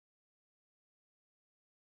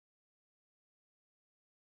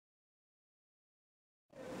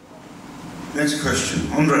Next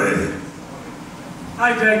question, Andre.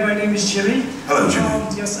 Hi Greg, my name is Jimmy. Hello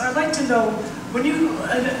Jimmy. Yes, I'd like to know, when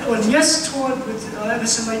Yes toured with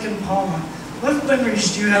Emerson, Lake and Palmer, what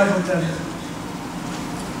memories do you have with them?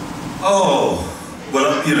 Oh,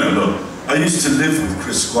 well, you know, look, I used to live with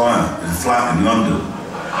Chris Squire in a flat in London.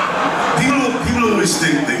 People always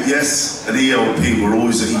think that Yes and ELP were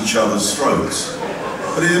always at each other's throats.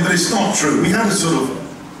 But it's not true. We had a sort of,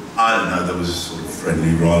 I don't know, there was a sort of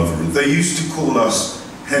friendly rivalry. They used to call us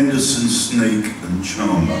Henderson, Snake and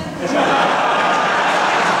Charmer.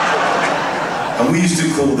 And we used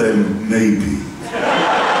to call them Maybe.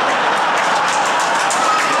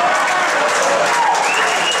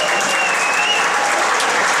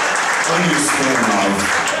 Only a small knife.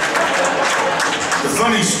 The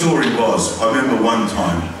funny story was, I remember one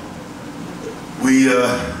time,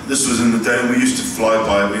 this was in the day when we used to fly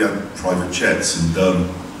by, we had private jets, and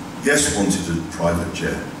Yes wanted a private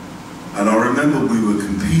jet. And I remember we were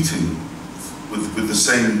competing with the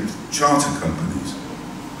same charter companies,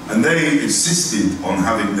 and they insisted on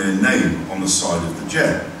having their name on the side of the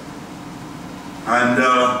jet. And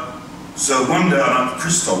so one day,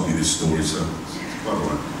 Chris told me this story, so it's quite all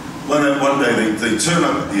right. One day they turn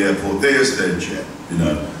up at the airport, there's their jet, you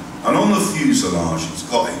know, and on the fuselage it's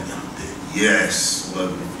got a Yes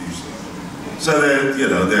logo fuselage. So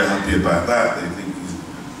they're happy about that. They think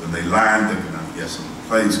when they land they're going to have Yes on the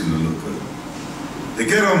plane, it's going to look good. They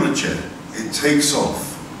get on the jet, it takes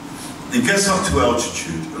off, it gets up to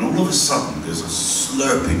altitude, and all of a sudden there's a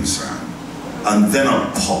slurping sound, and then a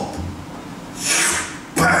pop,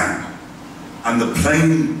 bang, and the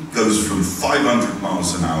plane goes from 500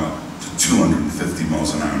 miles an hour to 250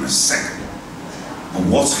 miles an hour in a second. And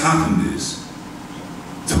what's happened is,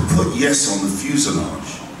 to put Yes on the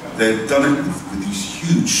fuselage, they've done it with these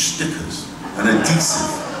huge stickers and adhesive.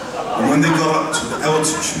 And when they got up to the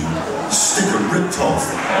altitude, the sticker ripped off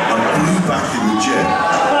and blew back in the jet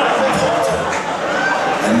and popped it.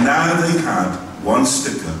 And now they had one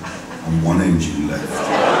sticker and one engine left.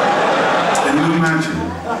 Can you imagine?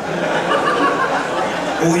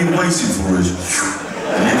 All you're waiting for is,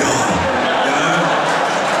 and you're gone, you know?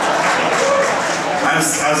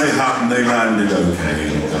 As it happened, they landed okay,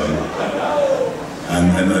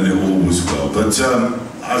 and it all was well. But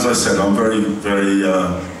as I said, I'm very, very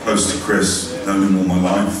close to Chris, known him all my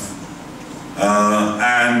life.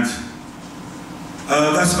 And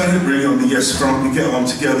that's about it really on the Yes front. We get on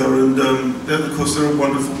together, and of course they're a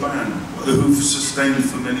wonderful band who've sustained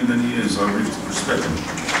for many, many years. I really respect them.